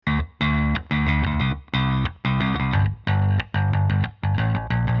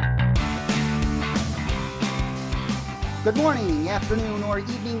Good morning, afternoon, or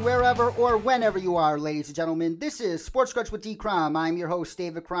evening, wherever or whenever you are, ladies and gentlemen. This is Sports Crunch with D. Crom. I'm your host,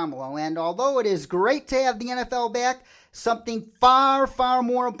 David Cromwell, and although it is great to have the NFL back, something far, far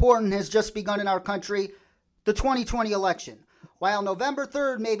more important has just begun in our country, the 2020 election. While November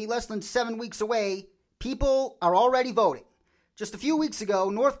 3rd may be less than 7 weeks away, people are already voting. Just a few weeks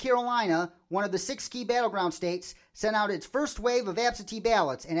ago, North Carolina, one of the 6 key battleground states, sent out its first wave of absentee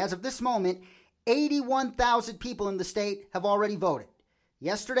ballots, and as of this moment, 81,000 people in the state have already voted.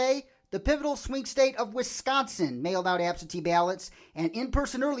 Yesterday, the pivotal swing state of Wisconsin mailed out absentee ballots, and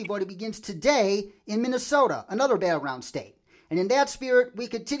in-person early voting begins today in Minnesota, another battleground state. And in that spirit, we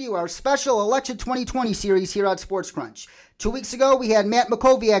continue our special Election 2020 series here on Sports Crunch. 2 weeks ago, we had Matt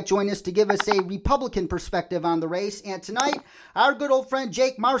Mackowiak join us to give us a Republican perspective on the race, and tonight, our good old friend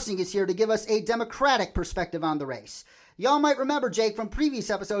Jake Marsing is here to give us a Democratic perspective on the race. Y'all might remember Jake from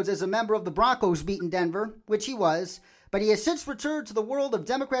previous episodes as a member of the Broncos beat in Denver, which he was, but he has since returned to the world of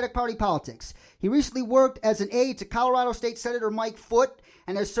Democratic Party politics. He recently worked as an aide to Colorado State Senator Mike Foote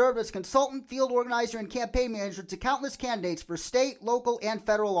and has served as consultant, field organizer, and campaign manager to countless candidates for state, local, and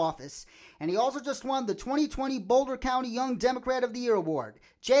federal office. And he also just won the 2020 Boulder County Young Democrat of the Year Award.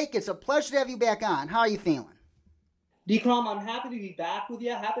 Jake, it's a pleasure to have you back on. How are you feeling? D-Crom, I'm happy to be back with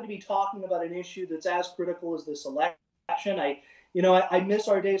you. Happy to be talking about an issue that's as critical as this election. I miss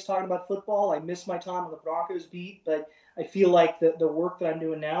our days talking about football. I miss my time on the Broncos beat, but I feel like the work that I'm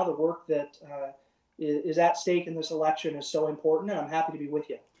doing now, the work that is at stake in this election is so important, and I'm happy to be with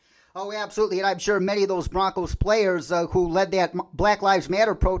you. Oh, absolutely, and I'm sure many of those Broncos players who led that Black Lives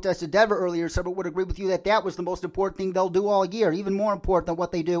Matter protest in Denver earlier summer would agree with you that that was the most important thing they'll do all year, even more important than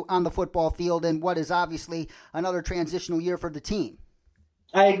what they do on the football field and what is obviously another transitional year for the team.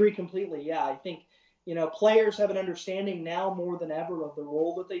 I agree completely, yeah. I think players have an understanding now more than ever of the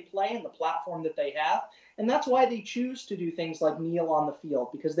role that they play and the platform that they have. And that's why they choose to do things like kneel on the field,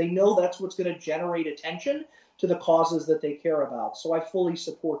 because they know that's what's going to generate attention to the causes that they care about. So I fully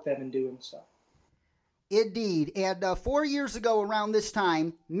support them in doing so. Indeed. And 4 years ago around this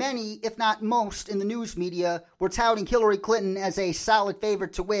time, many, if not most, in the news media were touting Hillary Clinton as a solid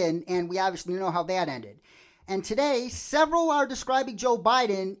favorite to win, and we obviously know how that ended. And today, several are describing Joe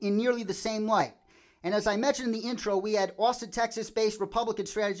Biden in nearly the same light. And as I mentioned in the intro, we had Austin, Texas-based Republican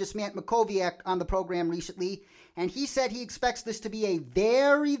strategist Matt Mackowiak on the program recently, and he said he expects this to be a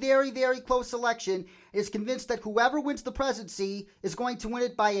very, very, very close election and is convinced that whoever wins the presidency is going to win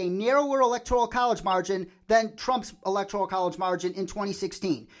it by a narrower electoral college margin than Trump's electoral college margin in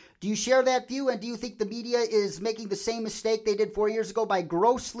 2016. Do you share that view, and do you think the media is making the same mistake they did 4 years ago by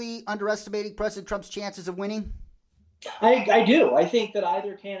grossly underestimating President Trump's chances of winning? I do. I think that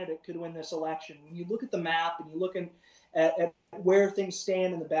either candidate could win this election. When you look at the map and you look at where things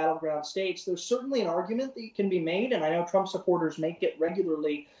stand in the battleground states, there's certainly an argument that can be made, and I know Trump supporters make it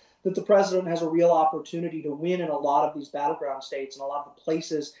regularly, that the president has a real opportunity to win in a lot of these battleground states and a lot of the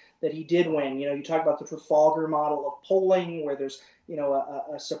places that he did win. You talk about the Trafalgar model of polling, where there's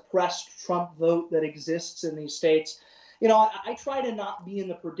a suppressed Trump vote that exists in these states. I try to not be in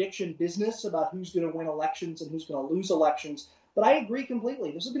the prediction business about who's going to win elections and who's going to lose elections, but I agree completely.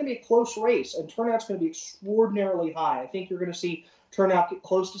 This is going to be a close race, and turnout's going to be extraordinarily high. I think you're going to see turnout get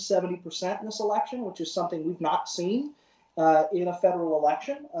close to 70% in this election, which is something we've not seen in a federal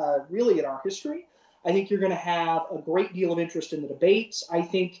election, really in our history. I think you're going to have a great deal of interest in the debates. I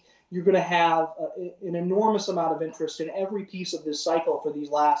think you're going to have an enormous amount of interest in every piece of this cycle for these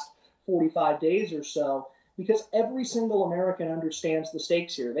last 45 days or so, because every single American understands the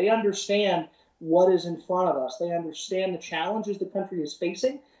stakes here. They understand what is in front of us. They understand the challenges the country is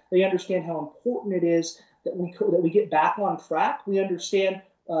facing. They understand how important it is that we get back on track. They understand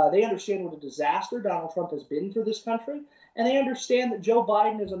what a disaster Donald Trump has been for this country. And they understand that Joe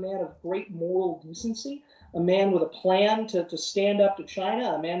Biden is a man of great moral decency, a man with a plan to stand up to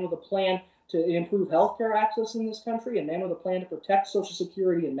China, a man with a plan to improve healthcare access in this country, a man with a plan to protect Social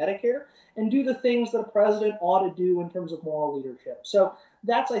Security and Medicare, and do the things that a president ought to do in terms of moral leadership. So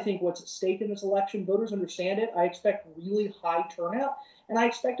that's, I think, what's at stake in this election. Voters understand it. I expect really high turnout, and I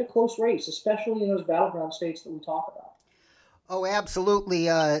expect a close race, especially in those battleground states that we talk about. Oh, absolutely.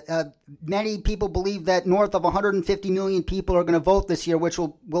 Many people believe that north of 150 million people are going to vote this year, which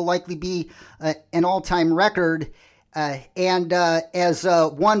will likely be an all-time record. As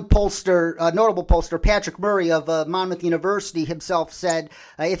one pollster, notable pollster, Patrick Murray of Monmouth University himself said,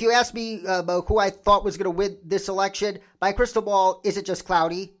 if you ask me about who I thought was going to win this election, my crystal ball isn't just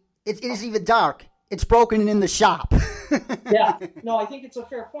cloudy. It is even dark. It's broken in the shop. Yeah, no, I think it's a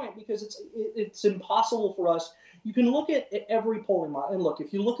fair point because it's impossible for us. You can look at every polling model. And look,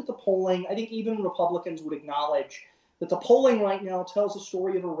 if you look at the polling, I think even Republicans would acknowledge that the polling right now tells a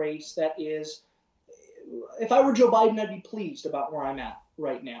story of a race that is, if I were Joe Biden, I'd be pleased about where I'm at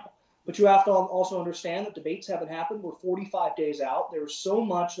right now. But you have to also understand that debates haven't happened. We're 45 days out. There's so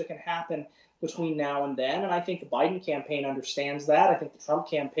much that can happen between now and then. And I think the Biden campaign understands that. I think the Trump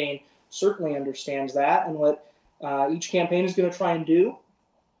campaign certainly understands that. And what each campaign is going to try and do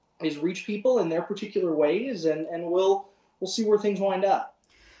is reach people in their particular ways. And we'll see where things wind up.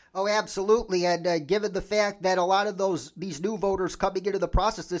 Oh, absolutely. And given the fact that a lot of these new voters coming into the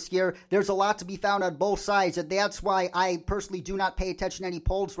process this year, there's a lot to be found on both sides. And that's why I personally do not pay attention to any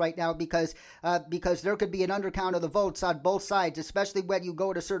polls right now, because there could be an undercount of the votes on both sides, especially when you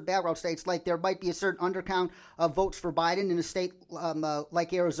go to certain battleground states. Like there might be a certain undercount of votes for Biden in a state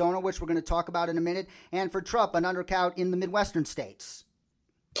like Arizona, which we're going to talk about in a minute, and for Trump, an undercount in the Midwestern states.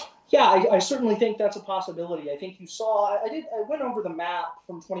 Yeah, I certainly think that's a possibility. I think you saw, I went over the map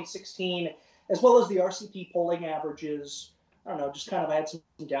from 2016 as well as the RCP polling averages. I don't know, just kind of I had some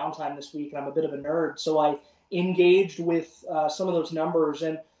downtime this week and I'm a bit of a nerd. So I engaged with some of those numbers.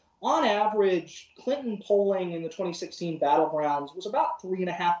 And on average, Clinton polling in the 2016 battlegrounds was about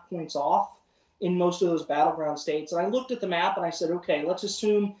 3.5 points off in most of those battleground states. And I looked at the map and I said, okay, let's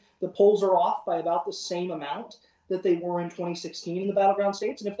assume the polls are off by about the same amount that they were in 2016 in the battleground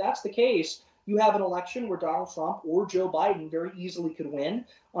states. And if that's the case, you have an election where Donald Trump or Joe Biden very easily could win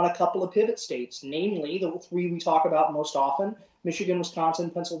on a couple of pivot states, namely the three we talk about most often, Michigan, Wisconsin,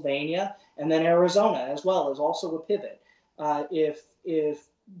 Pennsylvania, and then Arizona as well as also a pivot. If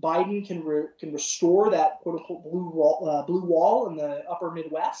Biden can restore that quote-unquote blue wall in the upper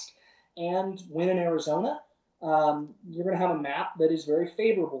Midwest and win in Arizona, you're going to have a map that is very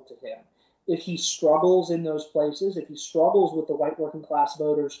favorable to him. If he struggles in those places, if he struggles with the white working class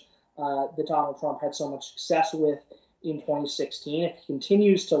voters that Donald Trump had so much success with in 2016, if he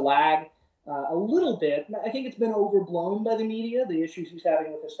continues to lag a little bit, I think it's been overblown by the media, the issues he's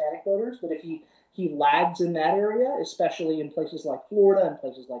having with Hispanic voters, but if he lags in that area, especially in places like Florida and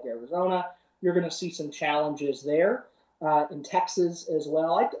places like Arizona, you're going to see some challenges there. In Texas as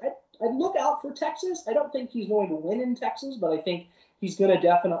well. I'd look out for Texas. I don't think he's going to win in Texas, but I think he's going to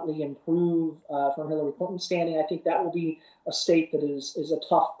definitely improve from Hillary Clinton's standing. I think that will be a state that is a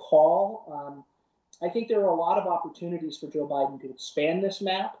tough call. I think there are a lot of opportunities for Joe Biden to expand this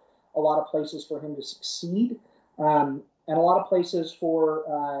map, a lot of places for him to succeed, and a lot of places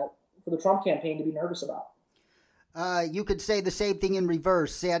for the Trump campaign to be nervous about. You could say the same thing in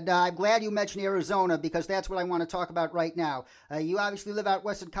reverse. And I'm glad you mentioned Arizona because that's what I want to talk about right now. You obviously live out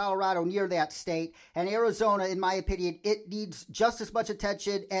west in Colorado near that state. And Arizona, in my opinion, it needs just as much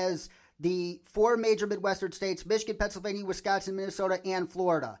attention as the four major Midwestern states, Michigan, Pennsylvania, Wisconsin, Minnesota, and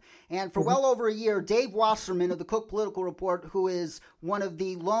Florida. And for well over a year, Dave Wasserman of the Cook Political Report, who is one of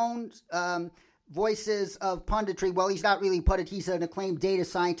the lone voices of punditry, well, he's not really pundit, he's an acclaimed data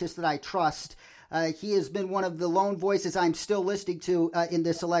scientist that I trust. He has been one of the lone voices I'm still listening to in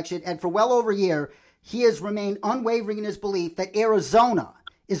this election. And for well over a year, he has remained unwavering in his belief that Arizona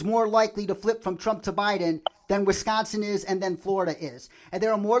is more likely to flip from Trump to Biden than Wisconsin is and then Florida is. And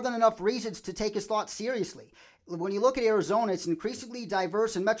there are more than enough reasons to take his thoughts seriously. When you look at Arizona, it's an increasingly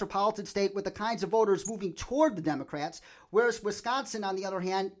diverse and metropolitan state with the kinds of voters moving toward the Democrats, whereas Wisconsin, on the other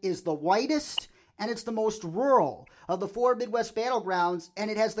hand, is the whitest and it's the most rural of the four Midwest battlegrounds, and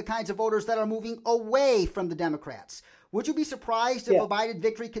it has the kinds of voters that are moving away from the Democrats. Would you be surprised if a Biden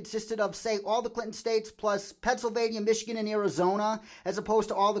victory consisted of, say, all the Clinton states plus Pennsylvania, Michigan, and Arizona, as opposed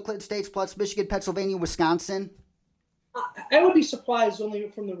to all the Clinton states plus Michigan, Pennsylvania, Wisconsin? I would be surprised only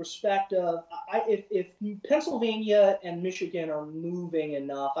from the respect of if Pennsylvania and Michigan are moving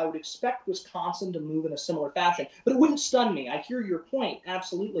enough, I would expect Wisconsin to move in a similar fashion. But it wouldn't stun me. I hear your point,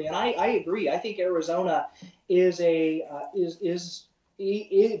 absolutely, and I agree. I think Arizona is the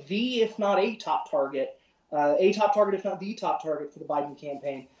if not a top target, if not the top target for the Biden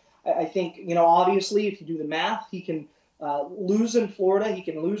campaign. I think obviously if you do the math, he can lose in Florida, he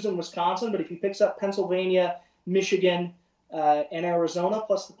can lose in Wisconsin, but if he picks up Pennsylvania, Michigan, and Arizona,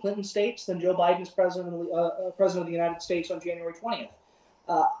 plus the Clinton states, then Joe Biden is president of the United States on January 20th.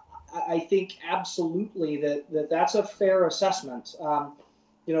 I think absolutely that's a fair assessment.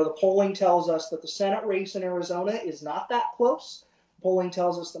 The polling tells us that the Senate race in Arizona is not that close. Polling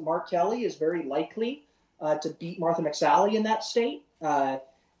tells us that Mark Kelly is very likely to beat Martha McSally in that state.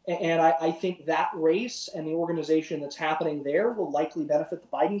 And I think that race and the organization that's happening there will likely benefit the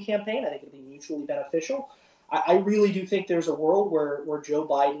Biden campaign. I think it'll be mutually beneficial. I really do think there's a world where Joe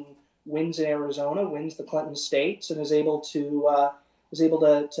Biden wins in Arizona, wins the Clinton states, and is able to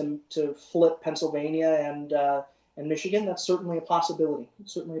flip Pennsylvania and Michigan. That's certainly a possibility.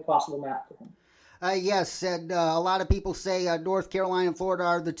 It's certainly a possible map for him. Yes, and a lot of people say North Carolina and Florida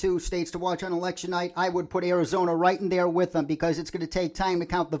are the two states to watch on election night. I would put Arizona right in there with them because it's going to take time to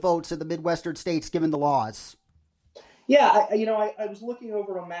count the votes in the Midwestern states given the laws. Yeah, I was looking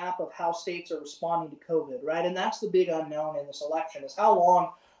over a map of how states are responding to COVID, right? And that's the big unknown in this election is how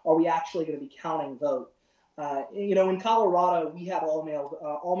long are we actually going to be counting vote? In Colorado, we have all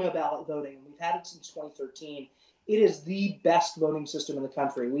mail ballot voting. We've had it since 2013. It is the best voting system in the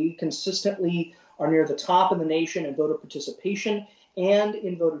country. We consistently are near the top in the nation in voter participation and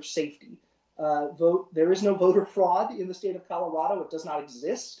in voter safety. There is no voter fraud in the state of Colorado. It does not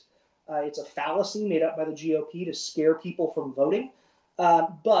exist. It's a fallacy made up by the GOP to scare people from voting.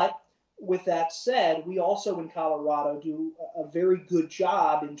 But with that said, we also in Colorado do a very good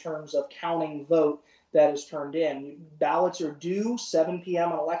job in terms of counting vote that is turned in. Ballots are due 7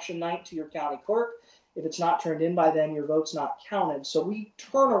 p.m. on election night to your county clerk. If it's not turned in by then, your vote's not counted. So we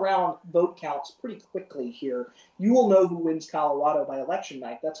turn around vote counts pretty quickly here. You will know who wins Colorado by election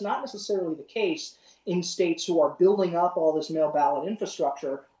night. That's not necessarily the case in states who are building up all this mail ballot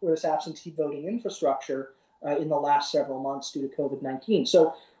infrastructure or this absentee voting infrastructure in the last several months due to COVID-19.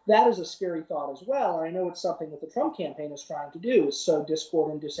 So that is a scary thought as well. And I know it's something that the Trump campaign is trying to do, is sow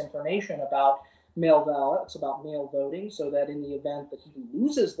discord and disinformation about mail ballots, about mail voting, so that in the event that he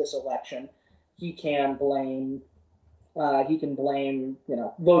loses this election, he can blame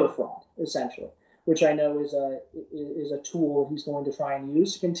voter fraud, essentially, which I know is a tool he's going to try and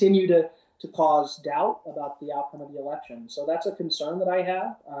use to continue to cause doubt about the outcome of the election. So that's a concern that I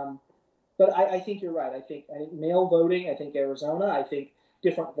have. But I think you're right. I think mail voting, I think Arizona, I think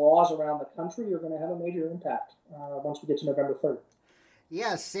different laws around the country are going to have a major impact once we get to November 3rd.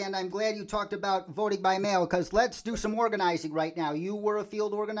 Yes, and I'm glad you talked about voting by mail because let's do some organizing right now. You were a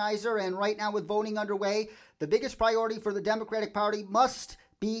field organizer, and right now with voting underway, the biggest priority for the Democratic Party must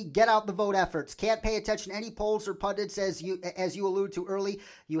be get out the vote efforts. Can't pay attention to any polls or pundits as you alluded to early.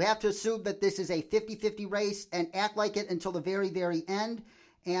 You have to assume that this is a 50-50 race and act like it until the very, very end.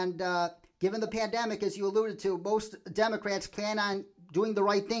 And given the pandemic, as you alluded to, most Democrats plan on doing the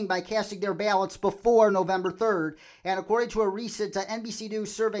right thing by casting their ballots before November 3rd. And according to a recent NBC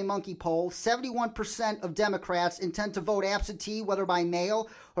News SurveyMonkey poll, 71% of Democrats intend to vote absentee, whether by mail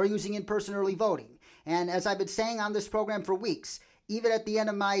or using in-person early voting. And as I've been saying on this program for weeks, even at the end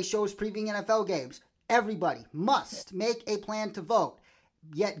of my shows previewing NFL games, everybody must make a plan to vote.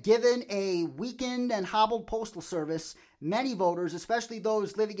 Yet given a weakened and hobbled postal service, many voters, especially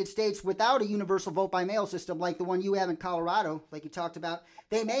those living in states without a universal vote-by-mail system like the one you have in Colorado, like you talked about,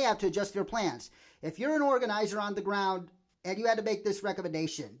 they may have to adjust their plans. If you're an organizer on the ground and you had to make this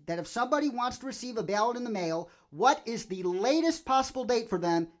recommendation, that if somebody wants to receive a ballot in the mail, what is the latest possible date for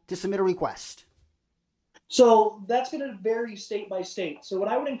them to submit a request? So that's going to vary state by state. So what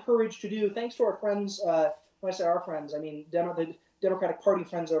I would encourage to do, thanks to our friends, when I say our friends, I mean the Democratic Party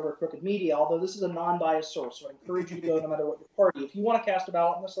friends over at Crooked Media, although this is a non-biased source, so I encourage you to go no matter what your party. If you want to cast a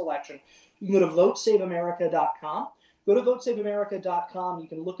ballot in this election, you can go to votesaveamerica.com. Go to votesaveamerica.com. You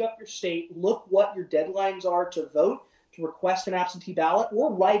can look up your state, look what your deadlines are to vote, to request an absentee ballot. We're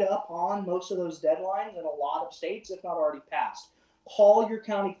right up on most of those deadlines in a lot of states, if not already passed. Call your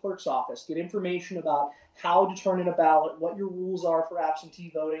county clerk's office. Get information about how to turn in a ballot, what your rules are for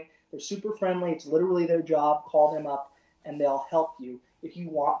absentee voting. They're super friendly. It's literally their job. Call them up, and they'll help you if you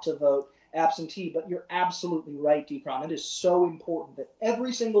want to vote absentee. But you're absolutely right, Decron. It is so important that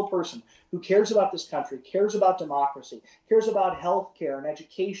every single person who cares about this country, cares about democracy, cares about health care and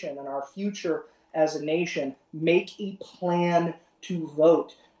education and our future as a nation, make a plan to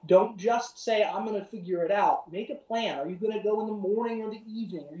vote. Don't just say, I'm going to figure it out. Make a plan. Are you going to go in the morning or the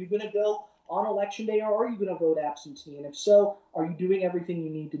evening? Are you going to go on election day, or are you going to vote absentee? And if so, are you doing everything you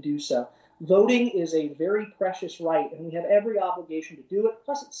need to do so? Voting is a very precious right, and we have every obligation to do it.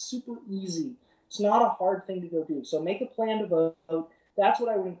 Plus, it's super easy. It's not a hard thing to go do. So make a plan to vote. That's what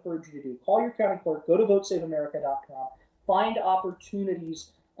I would encourage you to do. Call your county clerk. Go to votesaveamerica.com. Find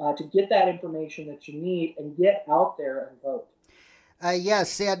opportunities to get that information that you need and get out there and vote.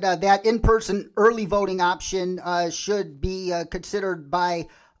 Yes, and that in-person early voting option should be considered by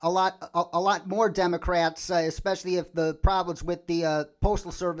a lot more Democrats, especially if the problems with the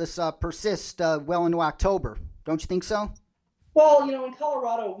Postal Service persist well into October. Don't you think so? Well, in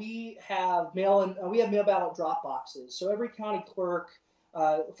Colorado, we have mail ballot drop boxes. So every county clerk,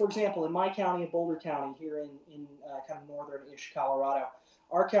 for example, in my county, in Boulder County, here in kind of northern-ish Colorado,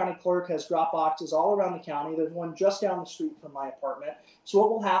 our county clerk has drop boxes all around the county. There's one just down the street from my apartment. So what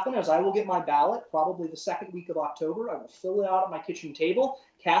will happen is I will get my ballot probably the second week of October. I will fill it out at my kitchen table,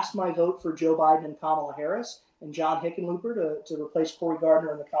 cast my vote for Joe Biden and Kamala Harris and John Hickenlooper to replace Cory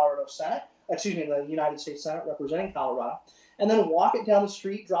Gardner in the Colorado Senate. the United States Senate representing Colorado, and then walk it down the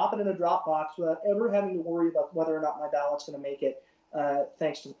street, drop it in a drop box without ever having to worry about whether or not my ballot's going to make it,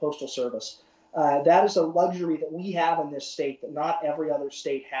 thanks to the Postal Service. That is a luxury that we have in this state that not every other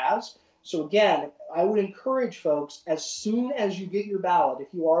state has. So again, I would encourage folks, as soon as you get your ballot, if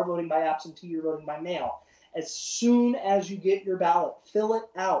you are voting by absentee or voting by mail, as soon as you get your ballot, fill it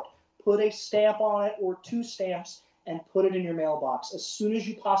out, put a stamp on it or 2 stamps, and put it in your mailbox as soon as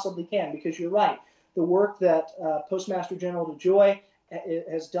you possibly can, because you're right. The work that Postmaster General DeJoy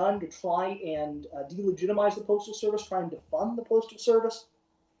has done to try and delegitimize the Postal Service, trying to defund the Postal Service,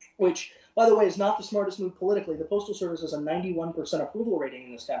 which, by the way, is not the smartest move politically. The Postal Service has a 91% approval rating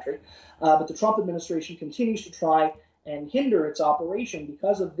in this country, but the Trump administration continues to try and hinder its operation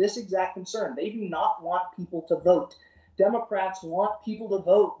because of this exact concern. They do not want people to vote. Democrats want people to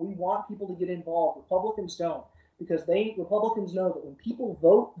vote. We want people to get involved. Republicans don't, because Republicans know that when people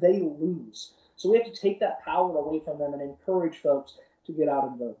vote, they lose. So we have to take that power away from them and encourage folks to get out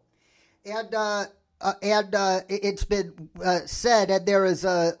and vote. And it's been said that there is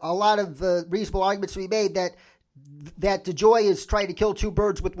a lot of reasonable arguments to be made that DeJoy is trying to kill 2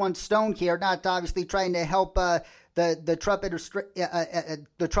 birds with 1 stone here, not obviously trying to help the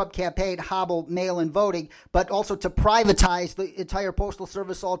Trump campaign hobble mail-in voting, but also to privatize the entire Postal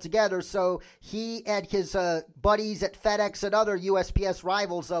Service altogether. So he and his buddies at FedEx and other USPS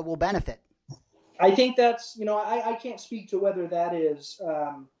rivals will benefit. I think that's, I can't speak to whether that is,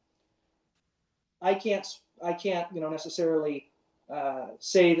 I can't necessarily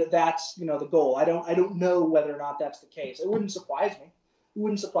say that that's, the goal. I don't know whether or not that's the case. It wouldn't surprise me. It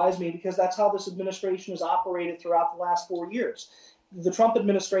wouldn't surprise me, because that's how this administration has operated throughout the last 4 years. The Trump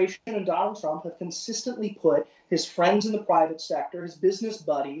administration and Donald Trump have consistently put his friends in the private sector, his business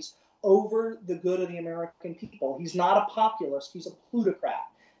buddies, over the good of the American people. He's not a populist. He's a plutocrat.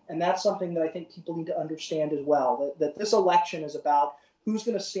 And that's something that I think people need to understand as well, that this election is about who's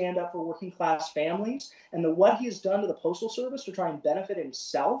going to stand up for working class families. And what he has done to the Postal Service to try and benefit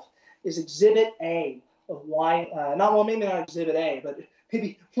himself is Exhibit A of why, maybe not Exhibit A, but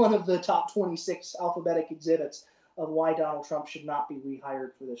maybe one of the top 26 alphabetic exhibits of why Donald Trump should not be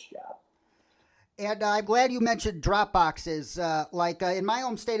rehired for this job. And I'm glad you mentioned drop boxes. In my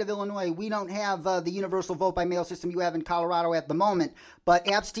home state of Illinois, we don't have the universal vote by mail system you have in Colorado at the moment. But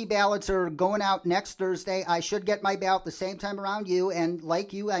absentee ballots are going out next Thursday. I should get my ballot the same time around you. And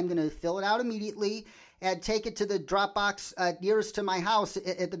like you, I'm going to fill it out immediately and take it to the drop box nearest to my house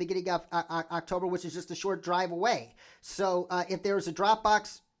at the beginning of October, which is just a short drive away. So if there's a drop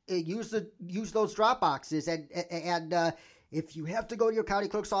box, use those drop boxes. And if you have to go to your county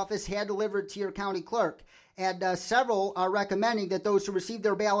clerk's office, hand deliver it to your county clerk. And several are recommending that those who receive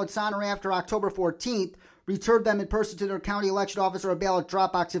their ballots on or after October 14th return them in person to their county election office or a ballot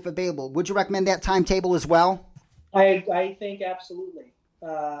drop box if available. Would you recommend that timetable as well? I think absolutely.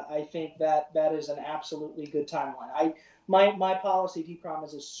 I think that is an absolutely good timeline. My policy, DCROM,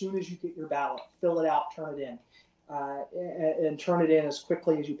 is as soon as you get your ballot, fill it out, turn it in. And turn it in as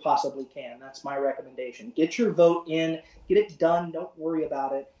quickly as you possibly can. That's my recommendation. Get your vote in, get it done, don't worry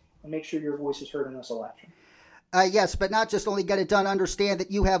about it, and make sure your voice is heard in this election. Yes, but not just only get it done, understand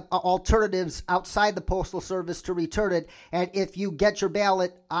that you have alternatives outside the Postal Service to return it. And if you get your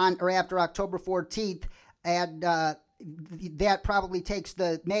ballot on or after October 14th, and that probably takes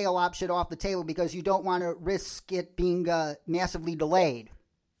the mail option off the table because you don't want to risk it being massively delayed.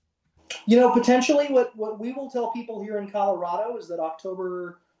 Potentially what we will tell people here in Colorado is that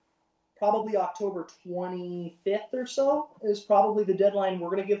probably October 25th or so is probably the deadline we're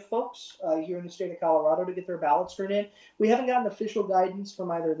going to give folks here in the state of Colorado to get their ballots turned in. We haven't gotten official guidance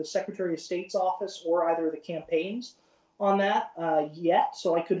from either the Secretary of State's office or either the campaigns on that yet,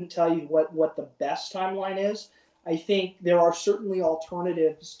 so I couldn't tell you what the best timeline is. I think there are certainly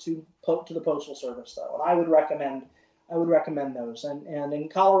alternatives to the Postal Service, though, and I would recommend those. And in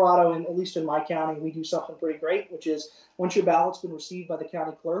Colorado, and at least in my county, we do something pretty great, which is once your ballot's been received by the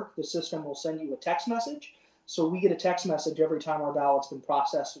county clerk, the system will send you a text message. So we get a text message every time our ballot's been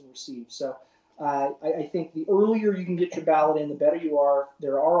processed and received. So I think the earlier you can get your ballot in, the better you are.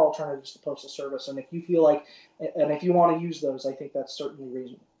 There are alternatives to the Postal Service. And if you feel like, and if you want to use those, I think that's certainly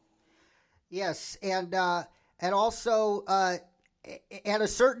reasonable. Yes. And also, at a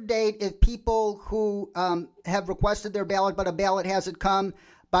certain date, if people who have requested their ballot but a ballot hasn't come,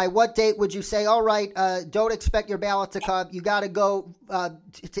 by what date would you say, all right, don't expect your ballot to come, you got to go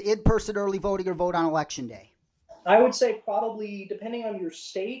to in-person early voting or vote on Election Day? I would say probably, depending on your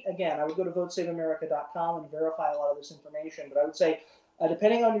state, again, I would go to votesaveamerica.com and verify a lot of this information, but I would say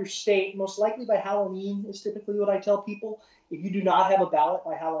Depending on your state, most likely by Halloween is typically what I tell people. If you do not have a ballot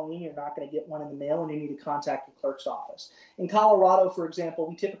by Halloween, you're not going to get one in the mail, and you need to contact your clerk's office. In Colorado, for example,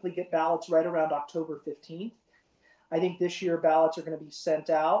 we typically get ballots right around October 15th. I think this year ballots are going to be sent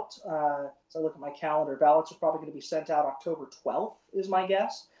out. As I look at my calendar, ballots are probably going to be sent out October 12th is my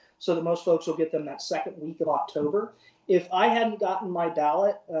guess, so that most folks will get them that second week of October. If I hadn't gotten my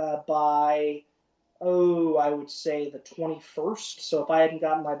ballot by I would say the 21st. So if I hadn't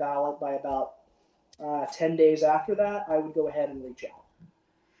gotten my ballot by about 10 days after that, I would go ahead and reach out.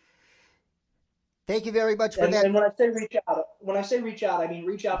 Thank you very much for that. And when I say reach out, I mean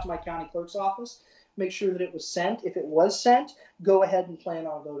reach out to my county clerk's office, make sure that it was sent. If it was sent, go ahead and plan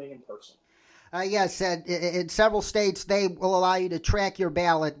on voting in person. Yes, in several states, they will allow you to track your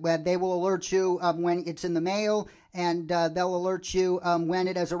ballot. They will alert you when it's in the mail, and they'll alert you when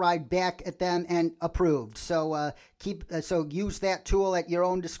it has arrived back at them and approved. So so use that tool at your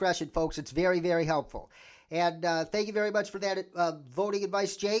own discretion, folks. It's very, very helpful. And thank you very much for that voting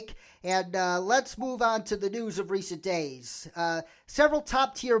advice, Jake. And let's move on to the news of recent days. Several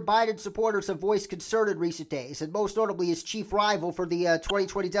top-tier Biden supporters have voiced concern in recent days, and most notably his chief rival for the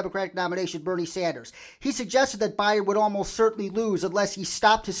 2020 Democratic nomination, Bernie Sanders. He suggested that Biden would almost certainly lose unless he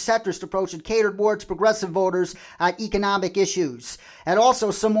stopped his centrist approach and catered more to progressive voters on economic issues. And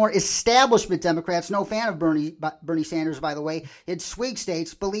also some more establishment Democrats, no fan of Bernie Sanders, by the way, in swing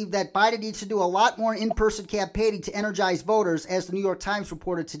states, believe that Biden needs to do a lot more in-person campaigning to energize voters, as the New York Times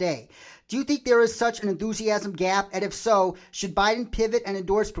reported today. Do you think there is such an enthusiasm gap? And if so, should Biden pivot and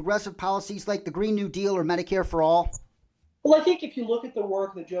endorse progressive policies like the Green New Deal or Medicare for All? Well, I think if you look at the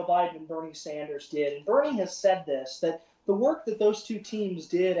work that Joe Biden and Bernie Sanders did, and Bernie has said this, that the work that those two teams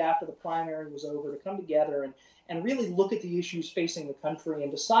did after the primary was over to come together and really look at the issues facing the country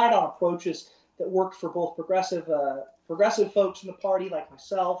and decide on approaches that worked for both progressive folks in the party like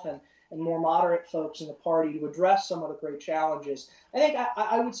myself and more moderate folks in the party to address some of the great challenges. I think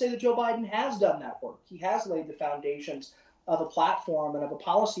I would say that Joe Biden has done that work. He has laid the foundations of a platform and of a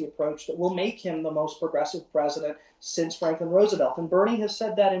policy approach that will make him the most progressive president since Franklin Roosevelt. And Bernie has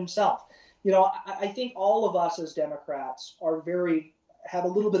said that himself. You know, I think all of us as Democrats have a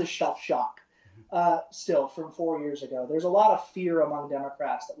little bit of shelf shock still from 4 years ago. There's a lot of fear among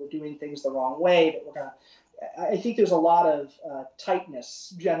Democrats that we're doing things the wrong way, I think there's a lot of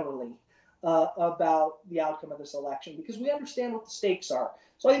tightness generally about the outcome of this election because we understand what the stakes are.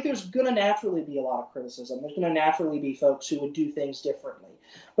 So I think there's going to naturally be a lot of criticism. There's going to naturally be folks who would do things differently.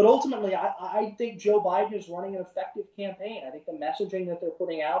 But ultimately, I think Joe Biden is running an effective campaign. I think the messaging that they're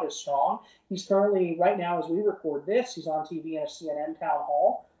putting out is strong. He's currently, right now as we record this, he's on TV in a CNN town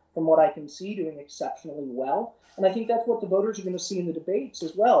hall, from what I can see, doing exceptionally well. And I think that's what the voters are going to see in the debates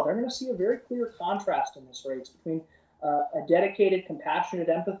as well. They're going to see a very clear contrast in this race between a dedicated, compassionate,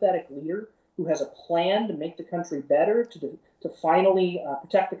 empathetic leader who has a plan to make the country better, to finally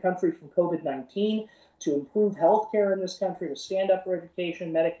protect the country from COVID-19, to improve health care in this country, to stand up for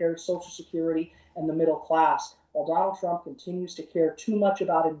education, Medicare, Social Security, and the middle class, while Donald Trump continues to care too much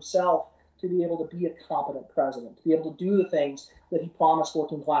about himself to be able to be a competent president, to be able to do the things that he promised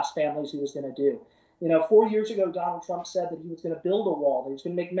working class families he was going to do. You know, 4 years ago, Donald Trump said that he was going to build a wall, that he was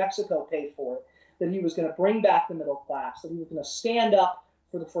going to make Mexico pay for it, that he was going to bring back the middle class, that he was going to stand up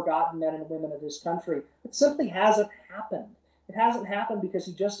for the forgotten men and women of this country. It simply hasn't happened. It hasn't happened because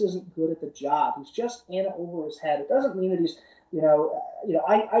he just isn't good at the job. He's just in over his head. It doesn't mean that he's,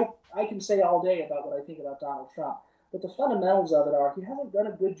 I can say all day about what I think about Donald Trump, but the fundamentals of it are he hasn't done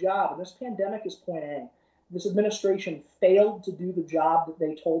a good job, and this pandemic is point A. This administration failed to do the job that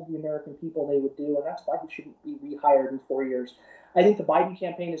they told the American people they would do, and that's why he shouldn't be rehired in 4 years. I think the Biden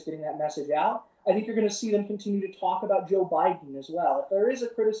campaign is getting that message out. I think you're going to see them continue to talk about Joe Biden as well. If there is a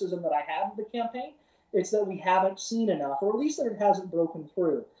criticism that I have of the campaign, it's that we haven't seen enough, or at least that it hasn't broken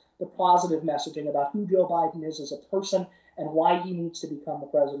through the positive messaging about who Joe Biden is as a person and why he needs to become the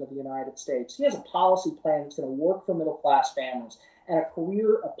president of the United States. He has a policy plan that's going to work for middle-class families and a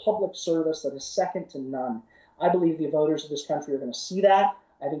career of public service that is second to none. I believe the voters of this country are going to see that.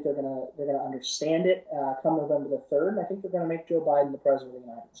 I think they're going to understand it come November the 3rd, and I think they're going to make Joe Biden the president of the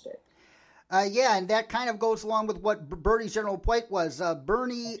United States. Yeah, and that kind of goes along with what Bernie's general point was.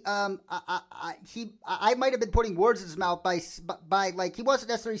 Bernie, I might have been putting words in his mouth by like he wasn't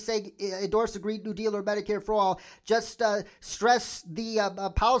necessarily saying endorse the Green New Deal or Medicare for All. Just stress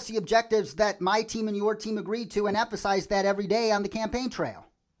the policy objectives that my team and your team agreed to, and emphasize that every day on the campaign trail.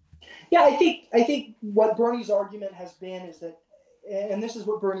 Yeah, I think what Bernie's argument has been is that, and this is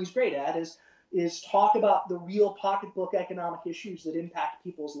what Bernie's great at, is talk about the real pocketbook economic issues that impact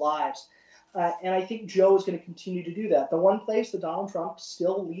people's lives. And I think Joe is going to continue to do that. The one place that Donald Trump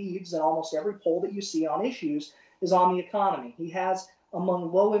still leads in almost every poll that you see on issues is on the economy. He has,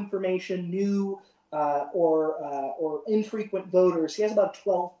 among low information, new or infrequent voters, he has about a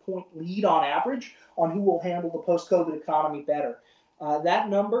 12-point lead on average on who will handle the post-COVID economy better. That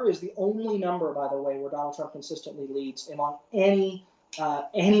number is the only number, by the way, where Donald Trump consistently leads among any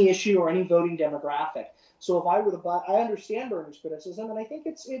issue or any voting demographic. So if I were to buy, I understand Bernie's criticism, and I think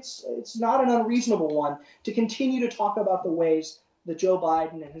it's not an unreasonable one to continue to talk about the ways that Joe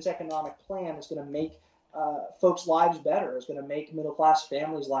Biden and his economic plan is going to make folks' lives better, is going to make middle-class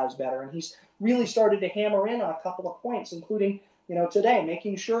families' lives better. And he's really started to hammer in on a couple of points, including, today,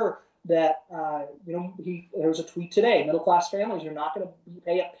 making sure that, there was a tweet today, middle-class families are not going to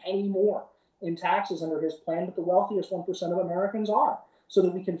pay a penny more in taxes under his plan, but the wealthiest 1% of Americans are, so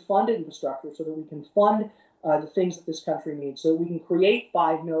that we can fund infrastructure, so that we can fund the things that this country needs, so that we can create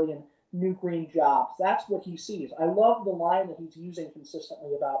 5 million new green jobs. That's what he sees. I love the line that he's using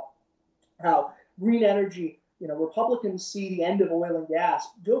consistently about how green energy, Republicans see the end of oil and gas.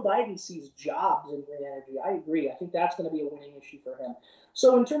 Joe Biden sees jobs in green energy. I agree. I think that's going to be a winning issue for him.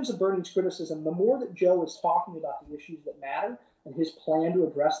 So in terms of Bernie's criticism, the more that Joe is talking about the issues that matter and his plan to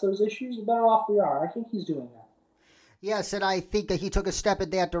address those issues, the better off we are. I think he's doing that. Yes, and I think that he took a step in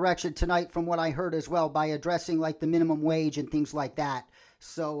that direction tonight from what I heard as well by addressing like the minimum wage and things like that.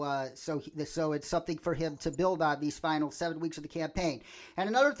 So it's something for him to build on these final 7 weeks of the campaign. And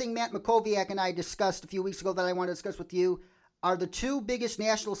another thing Matt Mackowiak and I discussed a few weeks ago that I want to discuss with you are the two biggest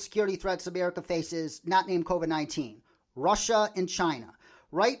national security threats America faces, not named COVID-19, Russia and China.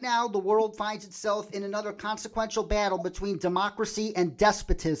 Right now, the world finds itself in another consequential battle between democracy and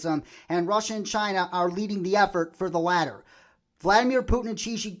despotism, and Russia and China are leading the effort for the latter. Vladimir Putin and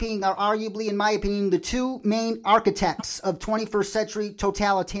Xi Jinping are arguably, in my opinion, the two main architects of 21st century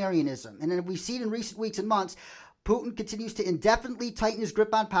totalitarianism. And then we've seen in recent weeks and months, Putin continues to indefinitely tighten his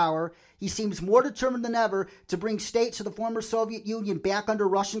grip on power. He seems more determined than ever to bring states of the former Soviet Union back under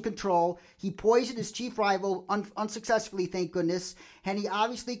Russian control. He poisoned his chief rival unsuccessfully, thank goodness. And he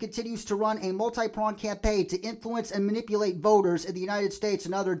obviously continues to run a multi-pronged campaign to influence and manipulate voters in the United States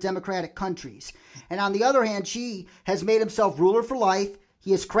and other democratic countries. And on the other hand, Xi has made himself ruler for life. He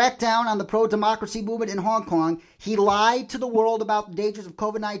has cracked down on the pro-democracy movement in Hong Kong. He lied to the world about the dangers of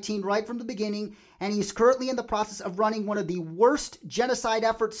COVID-19 right from the beginning, and he's currently in the process of running one of the worst genocide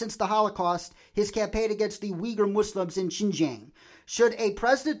efforts since the Holocaust, his campaign against the Uyghur Muslims in Xinjiang. Should a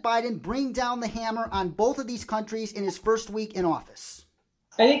President Biden bring down the hammer on both of these countries in his first week in office?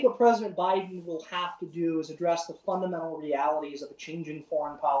 I think what President Biden will have to do is address the fundamental realities of a changing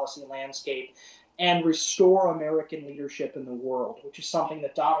foreign policy landscape and restore American leadership in the world, which is something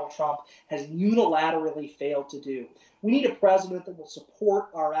that Donald Trump has unilaterally failed to do. We need a president that will support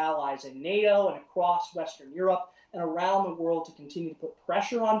our allies in NATO and across Western Europe and around the world to continue to put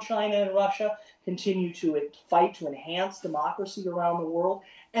pressure on China and Russia, continue to fight to enhance democracy around the world,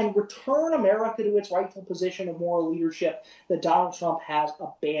 and return America to its rightful position of moral leadership that Donald Trump has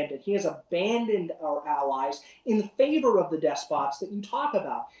abandoned. He has abandoned our allies in favor of the despots that you talk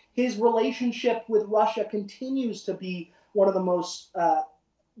about. His relationship with Russia continues to be one of the most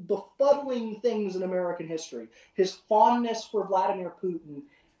befuddling things in American history. His fondness for Vladimir Putin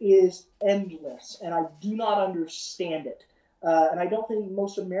is endless, and I do not understand it. And I don't think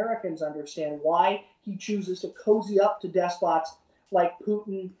most Americans understand why he chooses to cozy up to despots like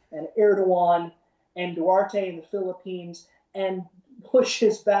Putin and Erdogan and Duterte in the Philippines and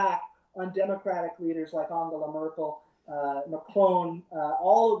pushes back on democratic leaders like Angela Merkel, Macron,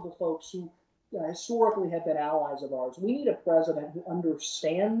 all of the folks who historically have been allies of ours. We need a president who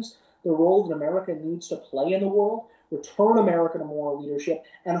understands the role that America needs to play in the world, return America to moral leadership,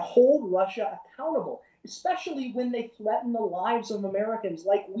 and hold Russia accountable, especially when they threaten the lives of Americans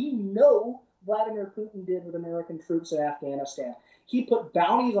like we know Vladimir Putin did with American troops in Afghanistan. He put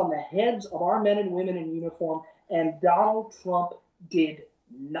bounties on the heads of our men and women in uniform, and Donald Trump did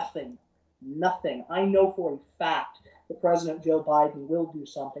nothing. Nothing. I know for a fact that President Joe Biden will do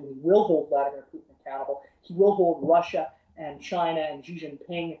something. He will hold Vladimir Putin accountable. He will hold Russia and China and Xi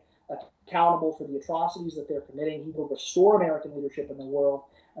Jinping accountable for the atrocities that they're committing. He will restore American leadership in the world,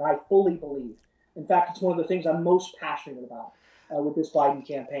 and I fully believe. In fact, it's one of the things I'm most passionate about with this Biden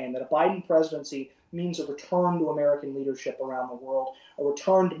campaign, that a Biden presidency means a return to American leadership around the world, a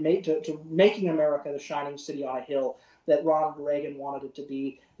return to making America the shining city on a hill that Ronald Reagan wanted it to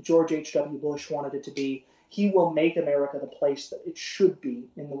be, George H.W. Bush wanted it to be. He will make America the place that it should be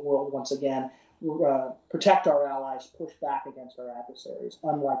in the world once again. protect our allies, push back against our adversaries,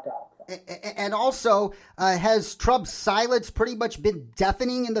 unlike Donald Trump. And also, has Trump's silence pretty much been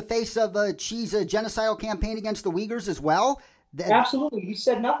deafening in the face of Xi's genocidal campaign against the Uyghurs as well? Absolutely. He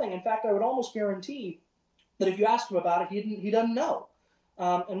said nothing. In fact, I would almost guarantee that if you asked him about it, he doesn't know.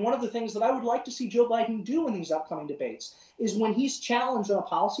 And one of the things that I would like to see Joe Biden do in these upcoming debates is when he's challenged on a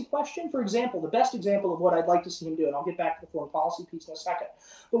policy question. For example, the best example of what I'd like to see him do, and I'll get back to the foreign policy piece in a second,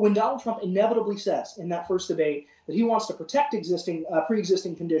 but when Donald Trump inevitably says in that first debate that he wants to protect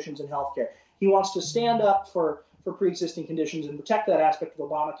pre-existing conditions in healthcare, he wants to stand up for pre-existing conditions and protect that aspect of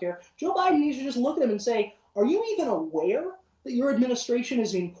Obamacare, Joe Biden needs to just look at him and say, are you even aware that your administration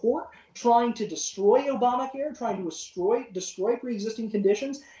is in court trying to destroy Obamacare, trying to destroy pre-existing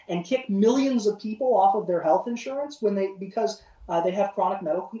conditions and kick millions of people off of their health insurance because they have chronic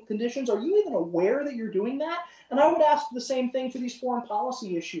medical conditions? Are you even aware that you're doing that? And I would ask the same thing for these foreign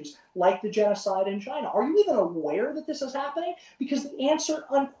policy issues like the genocide in China. Are you even aware that this is happening? Because the answer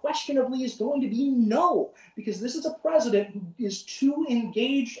unquestionably is going to be no, because this is a president who is too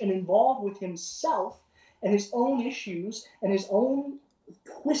engaged and involved with himself and his own issues and his own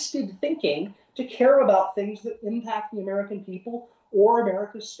twisted thinking to care about things that impact the American people or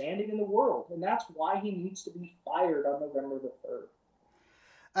America's standing in the world. And that's why he needs to be fired on November the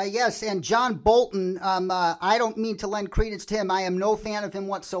 3rd. Yes, and John Bolton, I don't mean to lend credence to him. I am no fan of him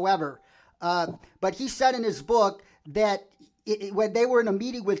whatsoever. But he said in his book that when they were in a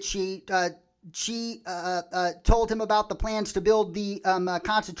meeting with Xi, Xi told him about the plans to build the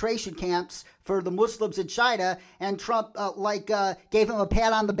concentration camps for the Muslims in China, and Trump gave him a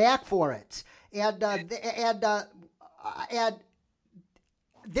pat on the back for it. And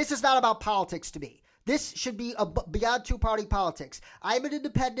this is not about politics to me. This should be beyond two-party politics. I'm an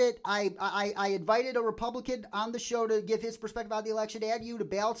independent. I invited a Republican on the show to give his perspective on the election and you to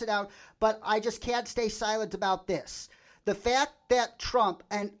balance it out, but I just can't stay silent about this. The fact that Trump,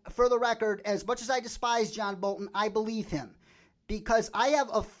 and for the record, as much as I despise John Bolton, I believe him, because I have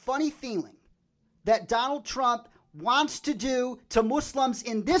a funny feeling that Donald Trump wants to do to Muslims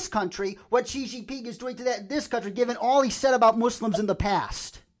in this country what Xi Jinping is doing to this country, given all he said about Muslims in the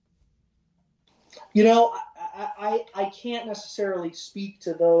past. You know, I can't necessarily speak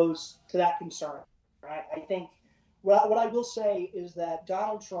to that concern. Right? I think what I will say is that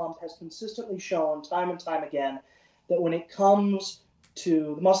Donald Trump has consistently shown time and time again that when it comes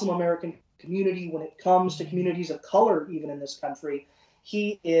to the Muslim American community, when it comes to communities of color, even in this country,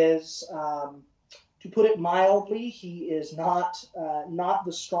 he is, to put it mildly, he is not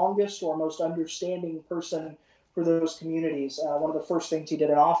the strongest or most understanding person for those communities. One of the first things he did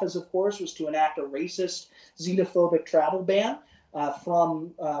in office, of course, was to enact a racist, xenophobic travel ban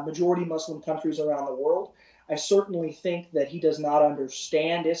from majority Muslim countries around the world. I certainly think that he does not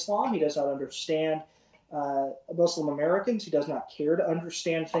understand Islam. He does not understand Muslim Americans. He does not care to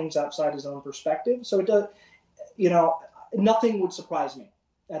understand things outside his own perspective. So it does, nothing would surprise me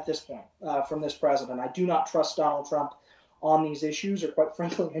at this point from this president. I do not trust Donald Trump on these issues, or quite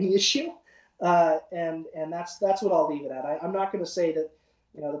frankly, any issue. And that's what I'll leave it at. I'm not going to say that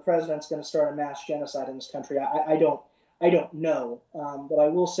the president's going to start a mass genocide in this country. I don't know. What I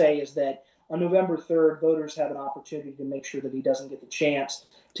will say is that on November 3rd, voters have an opportunity to make sure that he doesn't get the chance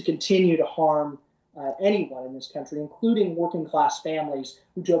to continue to harm anyone in this country, including working class families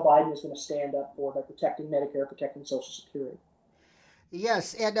who Joe Biden is going to stand up for by protecting Medicare, protecting Social Security.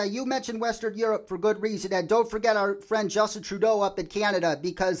 Yes, and you mentioned Western Europe for good reason. And don't forget our friend Justin Trudeau up in Canada,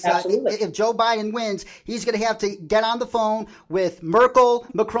 because if Joe Biden wins, he's going to have to get on the phone with Merkel,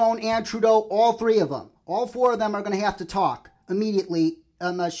 Macron, and Trudeau, all three of them. All four of them are going to have to talk immediately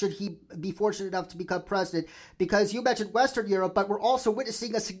should he be fortunate enough to become president, because you mentioned Western Europe, but we're also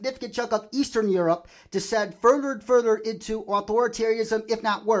witnessing a significant chunk of Eastern Europe descend further and further into authoritarianism, if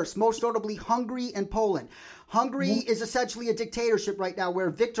not worse, most notably Hungary and Poland. Hungary is essentially a dictatorship right now,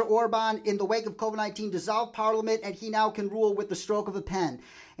 where Viktor Orban, in the wake of COVID-19, dissolved parliament, and he now can rule with the stroke of a pen.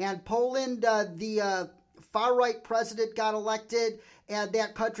 And Poland, the far-right president got elected, and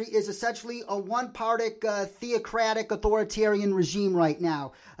that country is essentially a one-party theocratic authoritarian regime right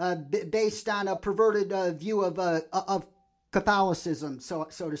now, based on a perverted view of Catholicism, so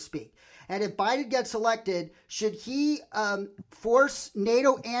to speak. And if Biden gets elected, should he force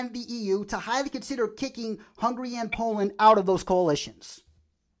NATO and the EU to highly consider kicking Hungary and Poland out of those coalitions?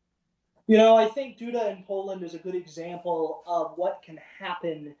 I think Duda in Poland is a good example of what can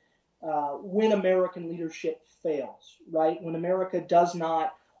happen when American leadership fails, right? When America does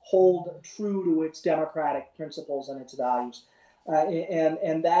not hold true to its democratic principles and its values.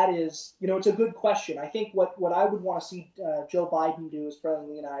 And that is, it's a good question. I think what I would want to see Joe Biden do as president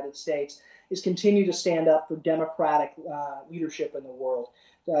of the United States is continue to stand up for democratic leadership in the world,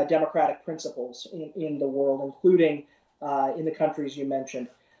 democratic principles in the world, including in the countries you mentioned.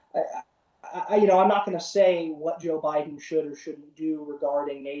 I'm not going to say what Joe Biden should or shouldn't do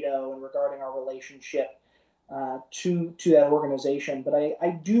regarding NATO and regarding our relationship to that organization, but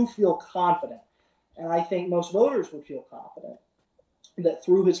I do feel confident, and I think most voters would feel confident, that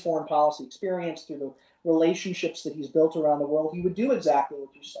through his foreign policy experience, through the relationships that he's built around the world, he would do exactly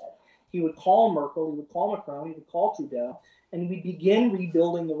what you said. He would call Merkel, he would call Macron, he would call Trudeau, and we'd begin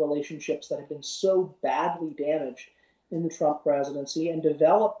rebuilding the relationships that have been so badly damaged in the Trump presidency, and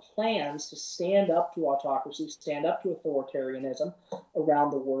develop plans to stand up to autocracy, stand up to authoritarianism around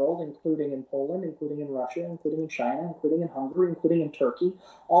the world, including in Poland, including in Russia, including in China, including in Hungary, including in Turkey,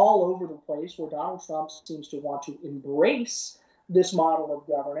 all over the place where Donald Trump seems to want to embrace this model of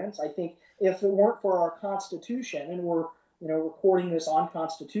governance. I think if it weren't for our Constitution, and we're recording this on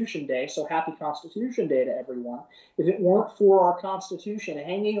Constitution Day, so happy Constitution Day to everyone. If it weren't for our Constitution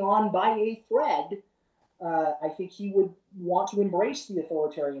hanging on by a thread, I think he would want to embrace the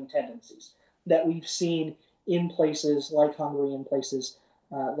authoritarian tendencies that we've seen in places like Hungary and places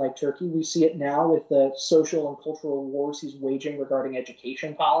like Turkey. We see it now with the social and cultural wars he's waging regarding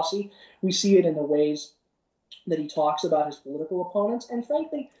education policy. We see it in the ways that he talks about his political opponents. And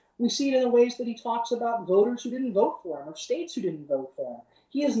frankly, we see it in the ways that he talks about voters who didn't vote for him or states who didn't vote for him.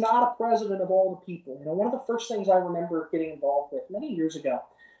 He is not a president of all the people. One of the first things I remember getting involved with many years ago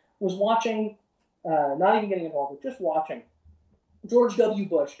was watching, not even getting involved with, just watching George W.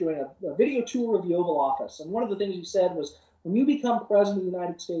 Bush doing a video tour of the Oval Office. And one of the things he said was, when you become president of the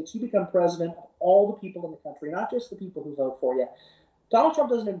United States, you become president of all the people in the country, not just the people who vote for you. Donald Trump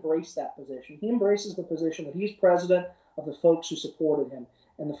doesn't embrace that position. He embraces the position that he's president of the folks who supported him,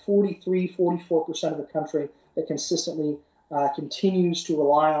 and the 44% of the country that consistently continues to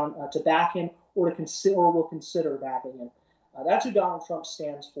rely on to back him, or will consider backing him. That's who Donald Trump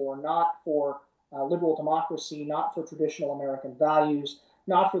stands for, not for liberal democracy, not for traditional American values,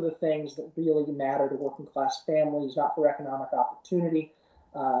 not for the things that really matter to working class families, not for economic opportunity,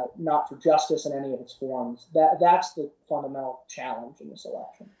 not for justice in any of its forms. That's the fundamental challenge in this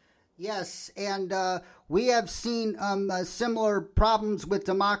election. Yes, and we have seen similar problems with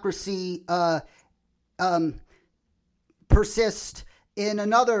democracy persist in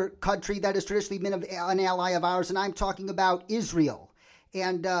another country that has traditionally been an ally of ours, and I'm talking about Israel.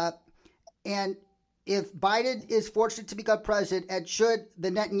 And if Biden is fortunate to become president, and should the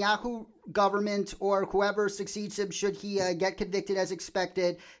Netanyahu government or whoever succeeds him, should he get convicted as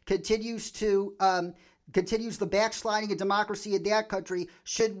expected, continues the backsliding of democracy in that country,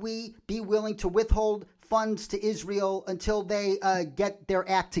 should we be willing to withhold funds to Israel until they get their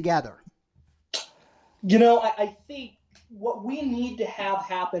act together? I think what we need to have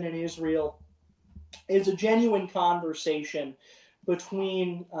happen in Israel is a genuine conversation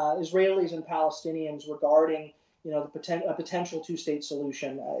between Israelis and Palestinians regarding, a potential two-state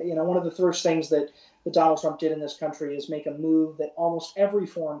solution. One of the first things that Donald Trump did in this country is make a move that almost every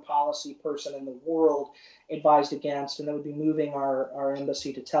foreign policy person in the world advised against, and that would be moving our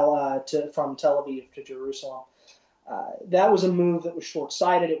embassy from Tel Aviv to Jerusalem. That was a move that was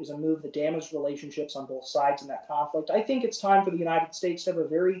short-sighted. It was a move that damaged relationships on both sides in that conflict. I think it's time for the United States to have a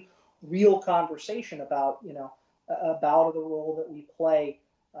very real conversation about the role that we play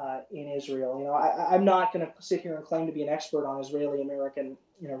in Israel. I'm not going to sit here and claim to be an expert on Israeli-American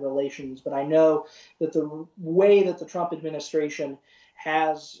relations, but I know that the way that the Trump administration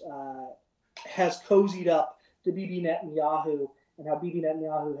has cozied up to Bibi Netanyahu, and how Bibi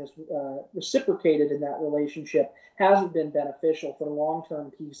Netanyahu has reciprocated in that relationship, hasn't been beneficial for the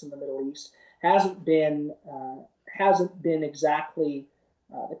long-term peace in the Middle East. Hasn't been exactly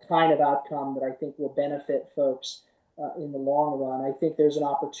the kind of outcome that I think will benefit folks in the long run. I think there's an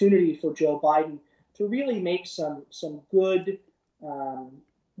opportunity for Joe Biden to really make some good,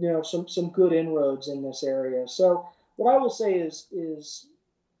 some good inroads in this area. So what I will say is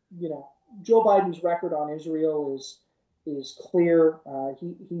Joe Biden's record on Israel is clear.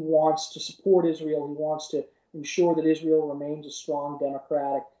 He wants to support Israel. He wants to ensure that Israel remains a strong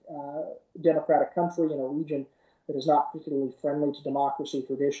democratic country in a region that is not particularly friendly to democracy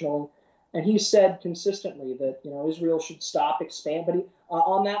traditionally. And he said consistently that Israel should stop expanding. But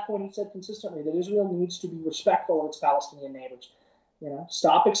on that point, he said consistently that Israel needs to be respectful of its Palestinian neighbors. I'm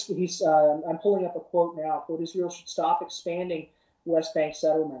pulling up a quote now. Quote: Israel should stop expanding West Bank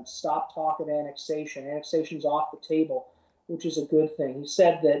settlements. Stop talk of annexation. Annexation's off the table, which is a good thing. He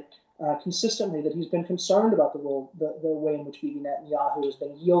said that consistently that he's been concerned about the way in which Bibi Netanyahu has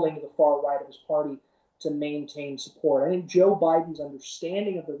been yielding to the far right of his party to maintain support. I think Joe Biden's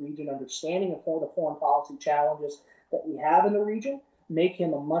understanding of the region, understanding of the foreign policy challenges that we have in the region, make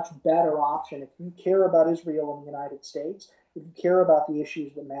him a much better option if you care about Israel and the United States, if you care about the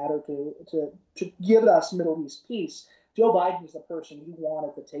issues that matter to give us Middle East peace. Joe Biden is the person you want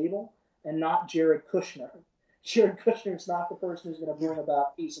at the table, and not Jared Kushner. Jared Kushner is not the person who's going to bring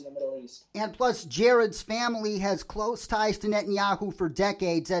about peace in the Middle East. And plus, Jared's family has close ties to Netanyahu for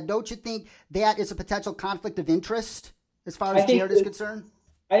decades. And don't you think that is a potential conflict of interest as far as Jared is concerned?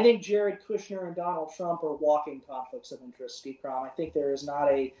 I think Jared Kushner and Donald Trump are walking conflicts of interest, Steve Crom. I think there is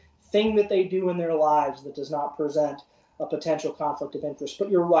not a thing that they do in their lives that does not present a potential conflict of interest.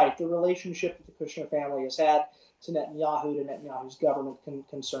 But you're right. The relationship that the Kushner family has had to Netanyahu's government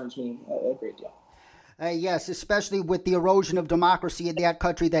concerns me a great deal. Yes, especially with the erosion of democracy in that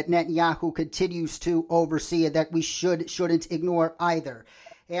country that Netanyahu continues to oversee and that we shouldn't ignore either.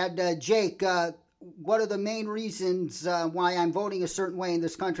 And Jake, what are the main reasons why I'm voting a certain way in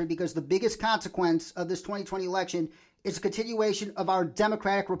this country? Because the biggest consequence of this 2020 election is a continuation of our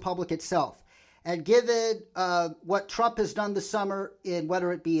democratic republic itself. And given what Trump has done this summer,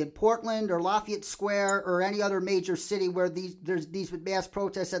 whether it be in Portland or Lafayette Square or any other major city where these mass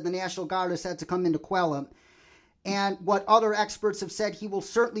protests and the National Guard has had to come in to quell them, and what other experts have said he will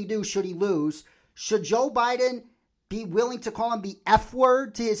certainly do should he lose, should Joe Biden be willing to call him the F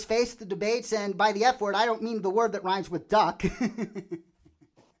word to his face at the debates? And by the F word, I don't mean the word that rhymes with duck.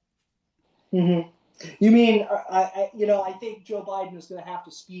 Mm-hmm. You mean, I think Joe Biden is going to have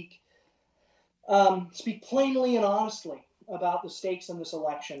to speak plainly and honestly about the stakes in this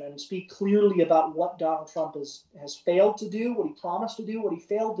election and speak clearly about what Donald Trump has failed to do, what he promised to do, what he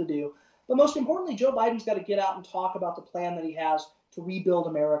failed to do. But most importantly, Joe Biden's got to get out and talk about the plan that he has to rebuild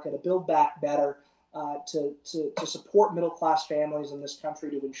America, to build back better, to support middle-class families in this country,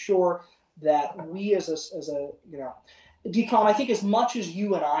 to ensure that we as a DCOM, I think as much as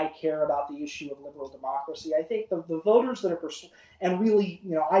you and I care about the issue of liberal democracy, I think the voters that are and really,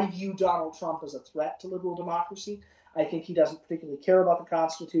 I view Donald Trump as a threat to liberal democracy. I think he doesn't particularly care about the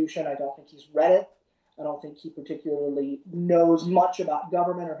Constitution. I don't think he's read it. I don't think he particularly knows much about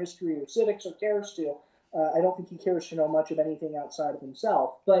government or history or civics or cares to. I don't think he cares to know much of anything outside of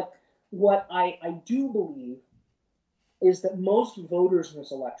himself. But what I do believe is that most voters in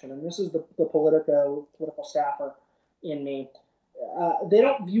this election, and this is the political staffer in me, they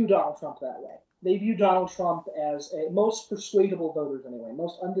don't view Donald Trump that way. They view Donald Trump as most persuadable voters anyway.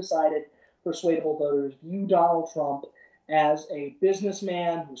 Most undecided, persuadable voters view Donald Trump as a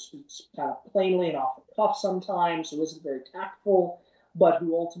businessman who speaks kind of plainly and off the cuff sometimes, who isn't very tactful, but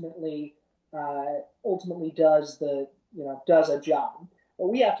who ultimately does a job.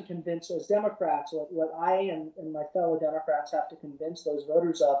 What we have to convince as Democrats, what I and my fellow Democrats have to convince those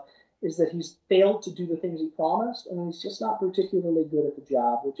voters of, is that he's failed to do the things he promised, and he's just not particularly good at the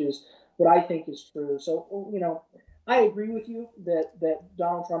job, which is what I think is true. So, I agree with you that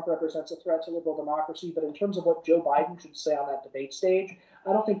Donald Trump represents a threat to liberal democracy, but in terms of what Joe Biden should say on that debate stage,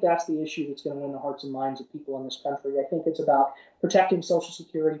 I don't think that's the issue that's going to win the hearts and minds of people in this country. I think it's about protecting Social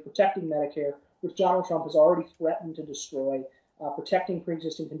Security, protecting Medicare, which Donald Trump has already threatened to destroy, protecting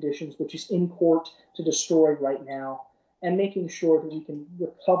pre-existing conditions, which is in court to destroy right now, and making sure that we can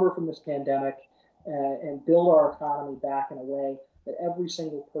recover from this pandemic and build our economy back in a way that every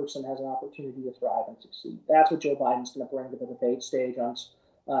single person has an opportunity to thrive and succeed. That's what Joe Biden's going to bring to the debate stage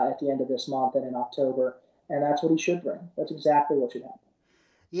at the end of this month and in October, and that's what he should bring. That's exactly what should happen.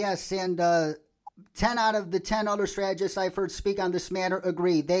 Yes, and 10 out of the 10 other strategists I've heard speak on this matter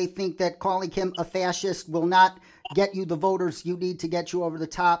agree. They think that calling him a fascist will not get you the voters you need to get you over the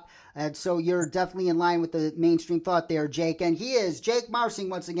top. And so you're definitely in line with the mainstream thought there, Jake. And he is Jake Marsing,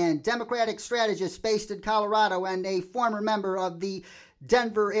 once again, Democratic strategist based in Colorado and a former member of the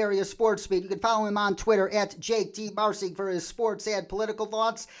Denver area sports beat. You can follow him on Twitter at Jake D. Marsing for his sports and political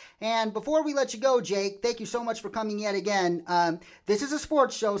thoughts. And before we let you go, Jake, thank you so much for coming yet again. This is a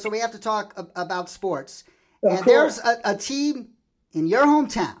sports show, so we have to talk about sports. And there's a team in your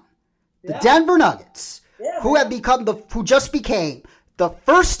hometown, the Denver Nuggets, who just became the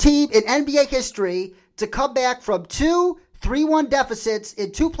first team in NBA history to come back from 2 3-1 deficits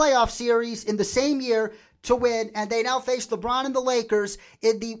in 2 playoff series in the same year to win, and they now face LeBron and the Lakers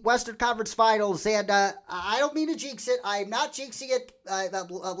in the Western Conference Finals. And I don't mean to jinx it. I'm not jinxing it.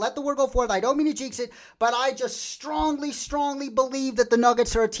 Let the word go forth. I don't mean to jinx it, but I just strongly, strongly believe that the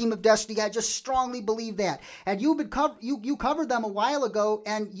Nuggets are a team of destiny. I just strongly believe that. And you've been you covered them a while ago,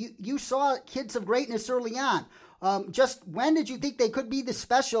 and you saw hints of greatness early on. Just when did you think they could be this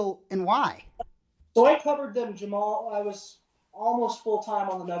special, and why? So I covered them, Jamal. I was almost full-time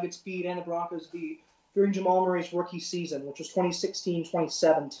on the Nuggets beat and the Broncos beat during Jamal Murray's rookie season, which was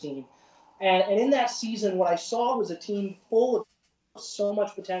 2016-2017. And in that season, what I saw was a team full of so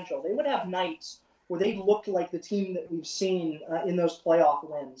much potential. They would have nights where they looked like the team that we've seen in those playoff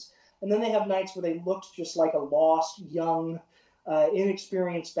wins. And then they have nights where they looked just like a lost, young,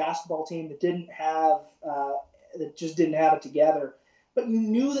 inexperienced basketball team that just didn't have it together. But you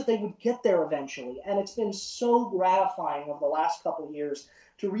knew that they would get there eventually. And it's been so gratifying over the last couple of years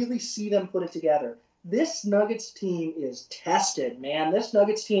to really see them put it together. This Nuggets team is tested, man. This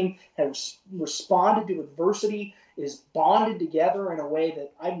Nuggets team has responded to adversity, is bonded together in a way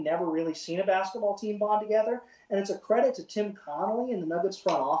that I've never really seen a basketball team bond together. And it's a credit to Tim Connolly and the Nuggets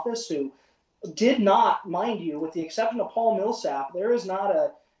front office, who did not, mind you, with the exception of Paul Millsap, there is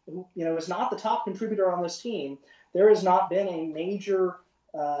not is not the top contributor on this team. There has not been a major,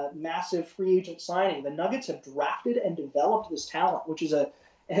 massive free agent signing. The Nuggets have drafted and developed this talent,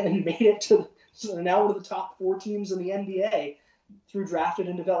 and made it to now one of the top 4 teams in the NBA through drafted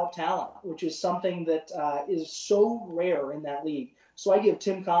and developed talent, which is something that is so rare in that league. So I give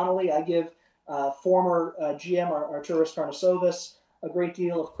Tim Connolly, I give former GM Arturas Karnisovas a great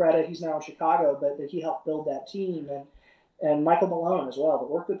deal of credit. He's now in Chicago, but that he helped build that team, and Michael Malone as well. The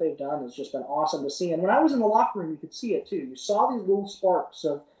work that they've done has just been awesome to see. And when I was in the locker room, you could see it too. You saw these little sparks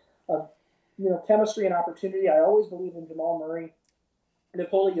of chemistry and opportunity. I always believe in Jamal Murray.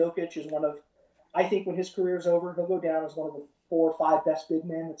 Nikola Jokic is I think when his career is over, he'll go down as one of the 4 or 5 best big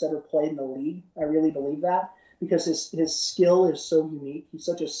men that's ever played in the league. I really believe that because his skill is so unique. He's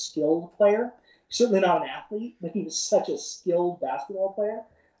such a skilled player. He's certainly not an athlete, but he was such a skilled basketball player.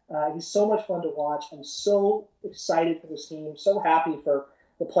 He's so much fun to watch. I'm so excited for this team, so happy for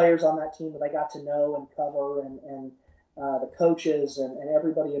the players on that team that I got to know and cover, and the coaches and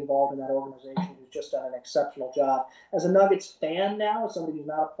everybody involved in that organization who's just done an exceptional job. As a Nuggets fan now, as somebody who's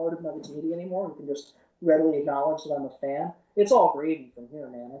not a part of Nuggets media anymore, who can just readily acknowledge that I'm a fan, it's all gravy from here,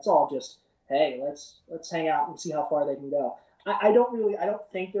 man. It's all just, hey, let's hang out and see how far they can go. I don't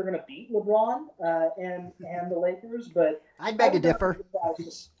think they're going to beat LeBron and the Lakers, but I'd beg to differ.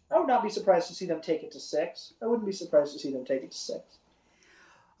 I would not be surprised to see them take it to 6. I wouldn't be surprised to see them take it to 6.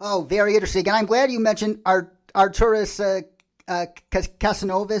 Oh, very interesting. And I'm glad you mentioned Arturas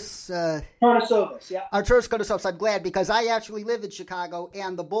Karnisovas. Yeah. Arturas Karnisovas. I'm glad because I actually live in Chicago,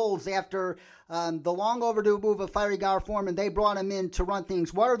 and the Bulls, after the long overdue move of Fiery Gar Foreman, they brought him in to run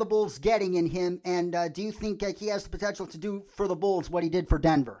things. What are the Bulls getting in him, and do you think he has the potential to do for the Bulls what he did for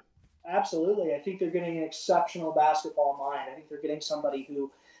Denver? Absolutely. I think they're getting an exceptional basketball mind. I think they're getting somebody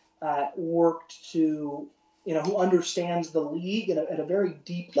who who understands the league at a very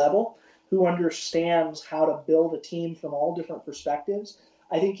deep level, who understands how to build a team from all different perspectives.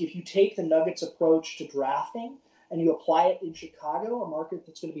 I think if you take the Nuggets approach to drafting and you apply it in Chicago, a market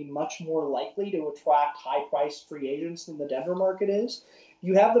that's going to be much more likely to attract high-priced free agents than the Denver market is,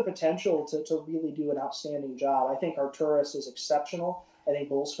 you have the potential to really do an outstanding job. I think Arturas is exceptional. I think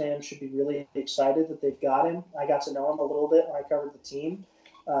Bulls fans should be really excited that they've got him. I got to know him a little bit when I covered the team.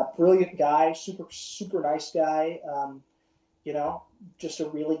 Brilliant guy, super nice guy. Just a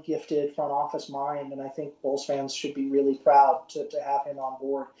really gifted front office mind, and I think Bulls fans should be really proud to have him on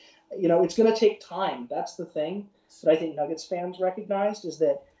board. It's going to take time. That's the thing that I think Nuggets fans recognized is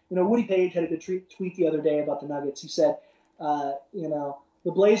that, Woody Page had a good tweet the other day about the Nuggets. He said, the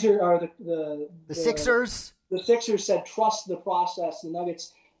Blazers are the Sixers. The Sixers said, trust the process. The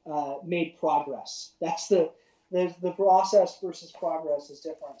Nuggets made progress. That's the process versus progress is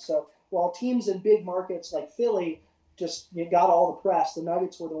different. So while teams in big markets like Philly just got all the press, the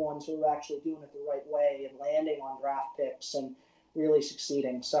Nuggets were the ones who were actually doing it the right way and landing on draft picks and really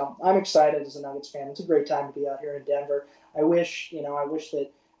succeeding. So I'm excited as a Nuggets fan. It's a great time to be out here in Denver. I wish that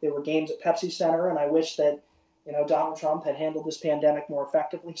there were games at Pepsi Center, and I wish that Donald Trump had handled this pandemic more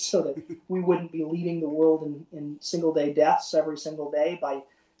effectively so that we wouldn't be leading the world in single-day deaths every single day by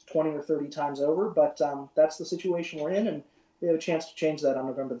 20 or 30 times over. But that's the situation we're in, and we have a chance to change that on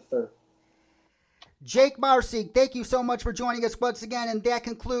November the 3rd. Jake Marsing, thank you so much for joining us once again, and that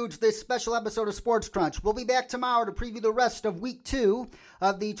concludes this special episode of Sports Crunch. We'll be back tomorrow to preview the rest of Week 2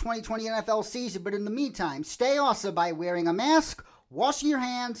 of the 2020 NFL season, but in the meantime, stay awesome by wearing a mask, washing your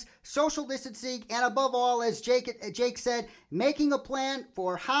hands, social distancing, and above all, as Jake said, making a plan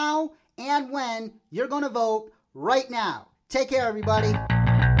for how and when you're going to vote right now. Take care, everybody.